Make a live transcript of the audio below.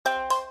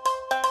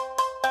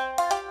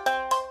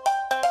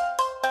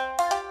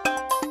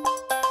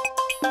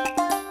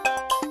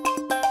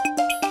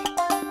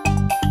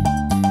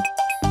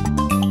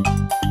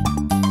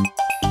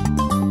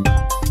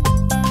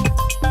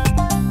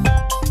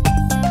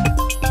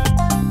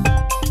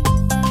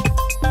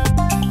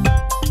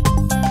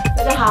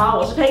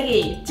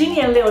Peggy， 今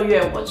年6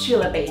月我去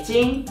了北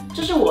京，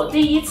这是我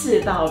第一次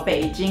到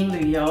北京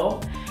旅游。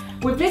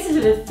We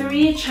visited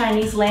 3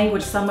 Chinese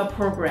language summer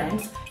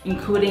programs,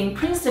 including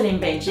Princeton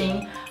in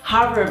Beijing,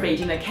 Harvard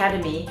Beijing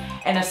Academy,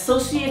 and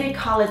associated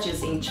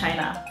colleges in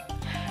China.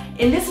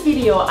 In this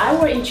video, I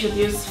will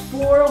introduce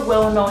 4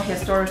 well-known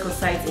historical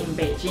sites in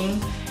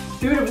Beijing,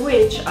 3 of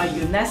which are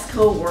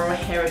UNESCO World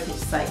Heritage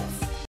Sites.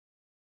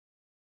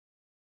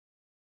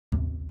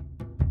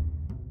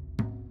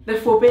 The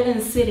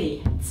Forbidden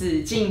City,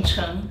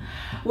 Zijingcheng,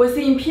 was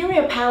the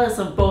imperial palace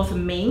of both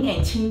Ming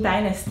and Qing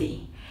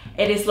dynasty.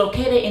 It is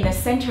located in the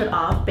center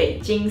of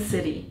Beijing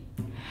City.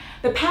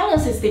 The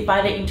palace is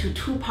divided into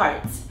 2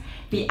 parts,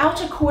 the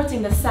outer courts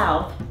in the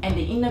south and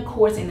the inner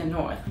courts in the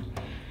north.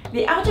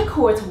 The outer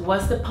court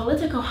was the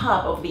political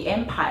hub of the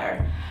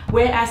empire,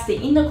 whereas the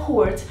inner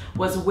court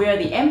was where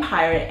the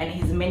emperor and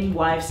his many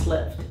wives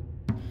lived.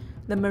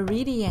 The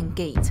Meridian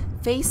Gate,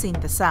 facing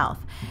the south,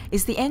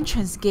 is the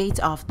entrance gate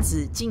of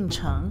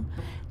Zijingcheng.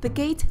 The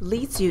gate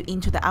leads you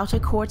into the outer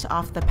court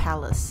of the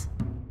palace.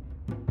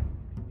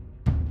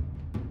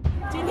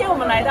 今天我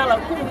们来到了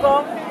故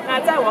宫，那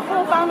在我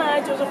后方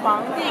呢，就是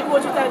皇帝过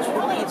去在处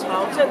理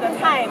朝政的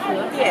太和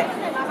殿。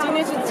今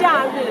天是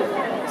假日，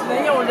只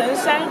能用人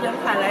山人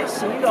海来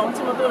形容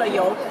这么多的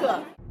游客。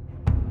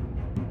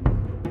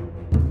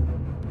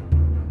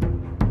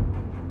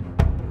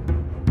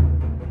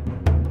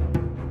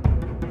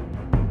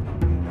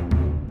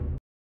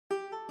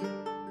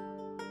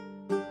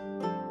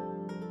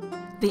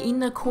The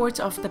inner court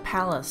of the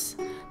palace.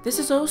 This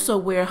is also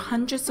where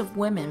hundreds of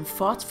women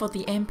fought for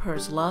the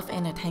emperor's love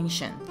and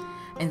attention,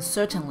 and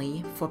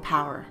certainly for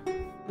power.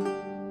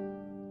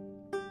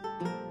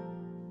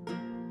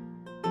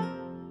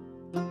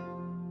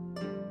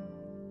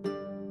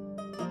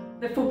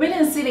 The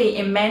Forbidden City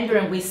in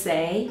Mandarin we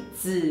say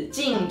紫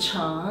禁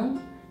城,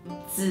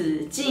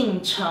 紫禁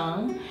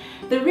城.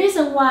 The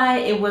reason why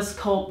it was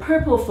called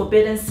Purple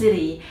Forbidden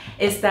City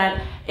is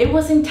that it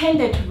was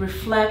intended to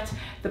reflect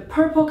the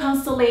purple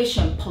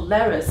constellation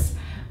Polaris,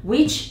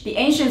 which the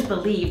ancients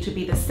believed to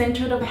be the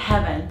center of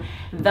heaven,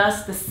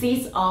 thus the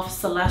seats of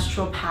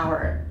celestial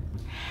power.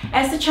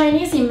 As the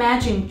Chinese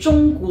imagined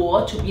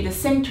Zhongguo to be the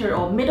center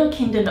or middle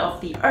kingdom of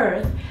the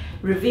earth,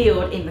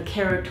 revealed in the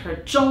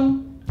character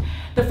Zhong,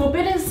 the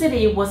Forbidden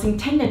City was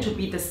intended to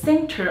be the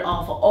center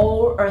of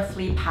all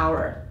earthly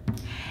power.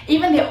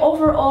 Even the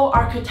overall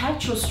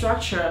architectural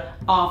structure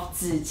of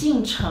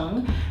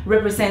Zijingcheng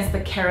represents the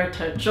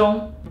character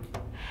Zhong.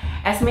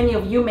 As many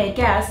of you may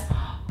guess,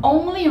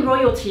 only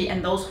royalty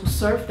and those who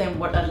served them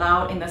were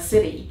allowed in the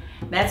city.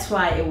 That's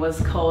why it was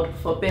called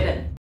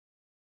forbidden.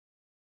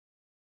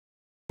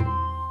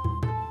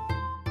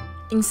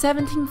 In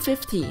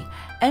 1750,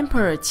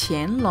 Emperor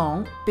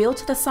Qianlong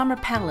built the summer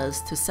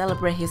palace to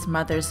celebrate his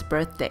mother's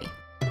birthday.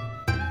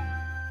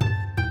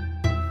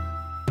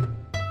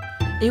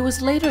 It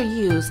was later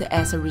used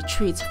as a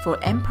retreat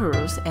for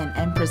emperors and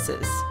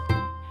empresses.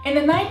 In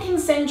the 19th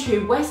century,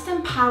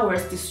 Western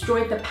powers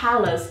destroyed the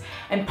palace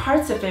and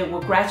parts of it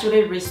were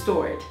gradually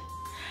restored.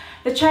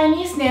 The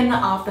Chinese name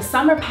of the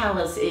summer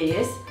palace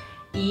is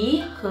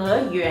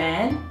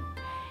Yiheyuan,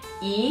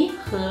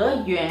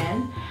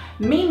 Yiheyuan,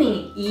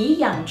 meaning Yi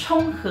Yang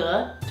Chong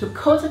He, to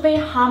cultivate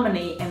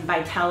harmony and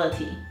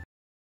vitality.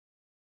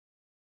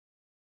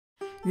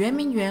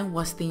 Yuanmingyuan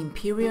was the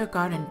imperial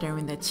garden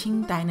during the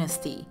Qing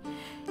dynasty.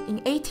 In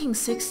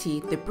 1860,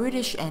 the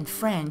British and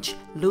French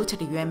looted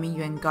the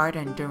Yuanmingyuan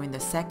garden during the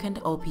Second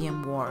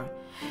Opium War.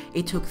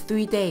 It took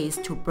 3 days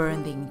to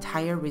burn the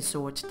entire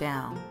resort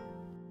down.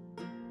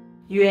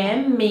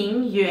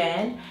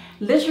 Yuanmingyuan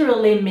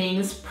literally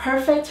means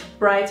perfect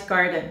bright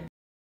garden.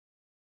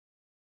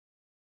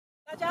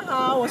 大家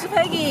好，我是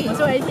Peggy， 我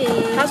是维婷，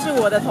她是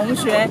我的同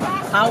学。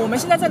好，我们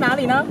现在在哪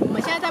里呢？我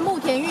们现在在慕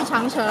田峪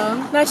长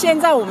城。那现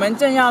在我们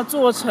正要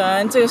做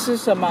成这个是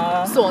什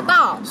么？索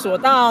道。索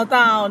道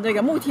到这个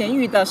慕田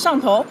峪的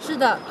上头。是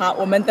的。好，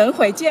我们等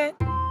会见。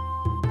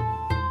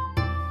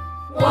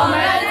我们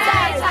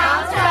在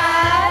长城。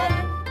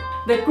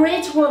The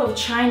Great Wall of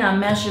China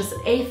measures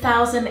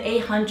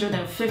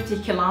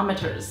 8,850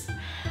 kilometers,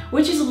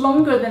 which is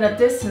longer than the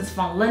distance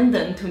from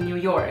London to New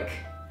York.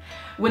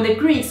 When the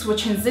Greeks were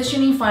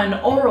transitioning from an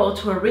oral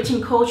to a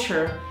written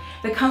culture,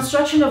 the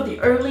construction of the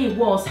early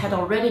walls had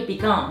already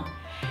begun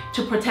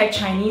to protect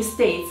Chinese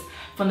states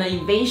from the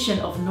invasion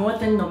of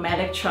northern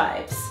nomadic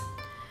tribes.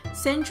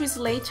 Centuries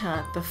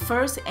later, the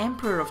first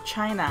emperor of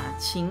China,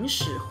 Qin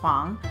Shi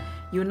Huang,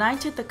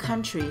 united the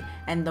country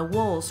and the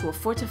walls were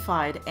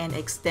fortified and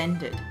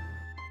extended.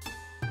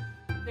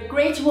 The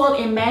Great Wall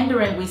in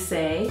Mandarin we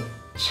say,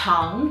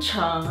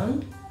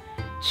 Changcheng,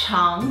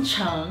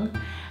 Changcheng,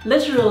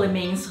 literally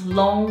means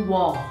long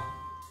wall.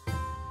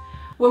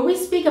 When we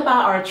speak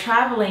about our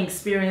traveling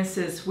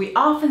experiences, we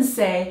often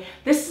say,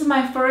 this is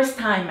my first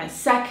time, my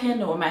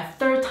second, or my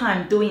third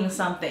time doing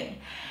something.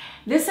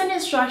 This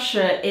sentence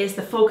structure is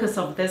the focus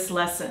of this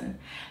lesson.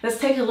 Let's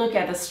take a look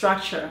at the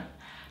structure.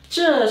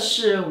 这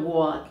是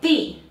我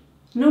的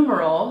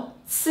numeral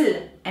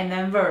次 and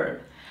then verb.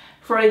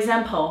 For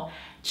example,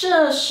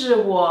 这是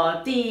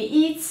我第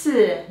一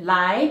次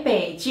来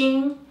北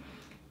京，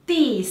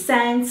第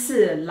3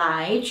次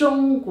来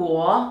中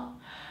国。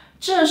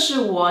这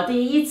是我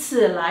第一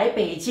次来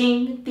北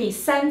京，第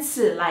3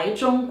次来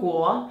中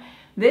国。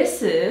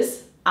This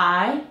is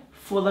I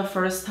for the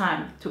first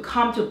time to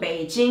come to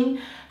Beijing,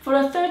 for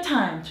the third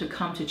time to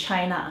come to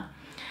China.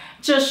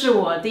 这是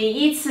我第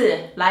一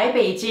次来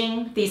北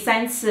京，第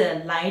3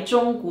次来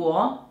中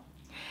国。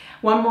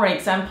One more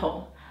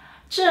example.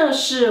 这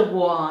是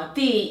我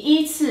第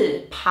一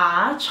次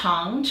爬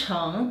长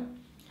城。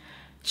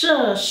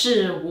这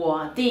是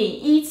我第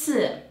一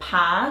次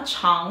爬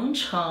长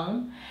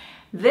城。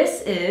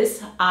This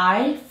is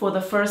I for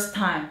the first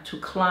time to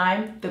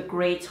climb the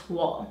Great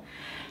Wall.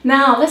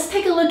 Now, let's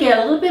take a look at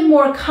a little bit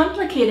more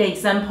complicated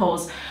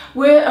examples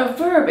where a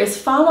verb is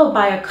followed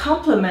by a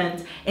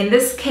complement, in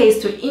this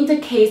case to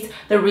indicate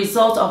the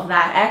result of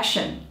that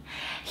action.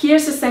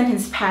 Here's the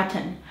sentence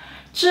pattern.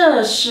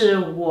 这是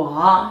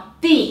我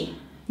第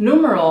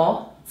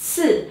numeral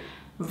次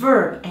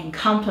verb and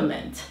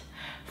complement.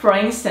 For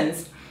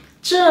instance,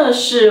 这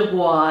是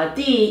我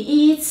第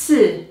一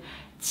次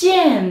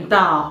见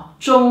到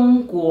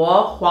中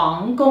国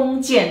皇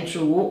宫建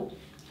筑。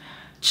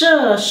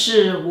这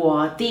是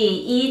我第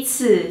一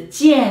次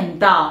见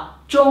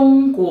到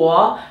中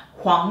国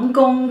皇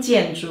宫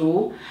建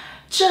筑。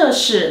这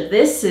是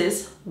this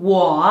is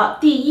我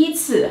第一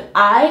次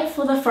I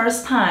for the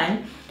first time.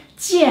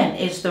 见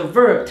is the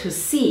verb to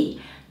see.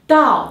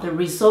 到 the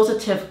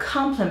resultative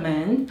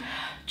complement.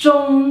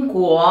 中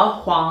国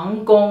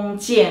皇宫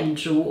建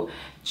筑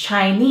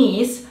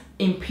Chinese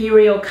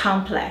Imperial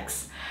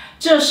Complex.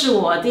 这是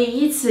我第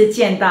一次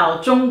见到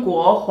中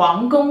国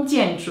皇宫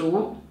建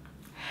筑。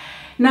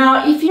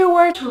Now, if you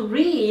were to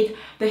read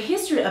the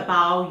history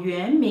about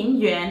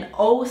Yuanmingyuan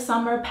Old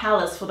Summer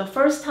Palace for the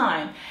first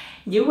time,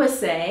 you would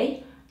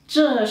say,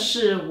 这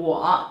是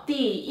我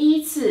第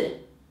一次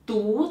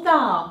读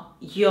到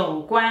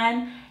有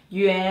关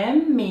圆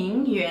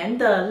明园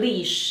的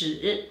历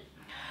史。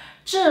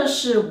这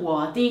是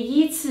我第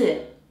一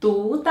次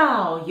读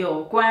到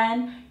有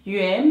关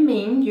圆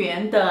明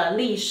园的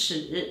历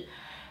史。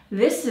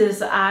This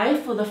is I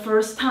for the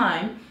first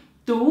time.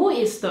 读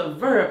is the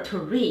verb to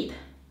read.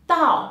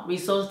 到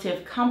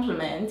resultative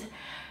complement.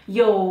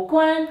 有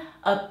关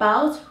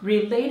about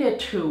related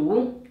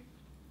to.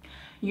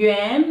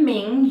 圆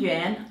明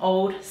园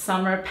Old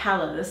Summer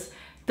Palace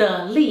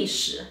的历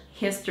史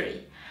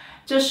history.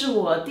 这是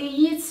我第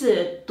一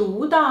次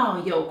读到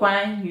有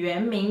关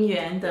圆明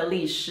园的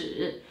历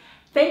史。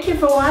Thank you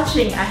for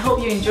watching. I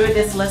hope you enjoyed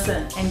this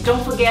lesson. And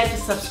don't forget to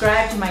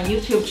subscribe to my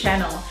YouTube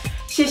channel.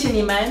 谢谢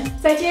你们，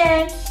再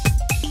见。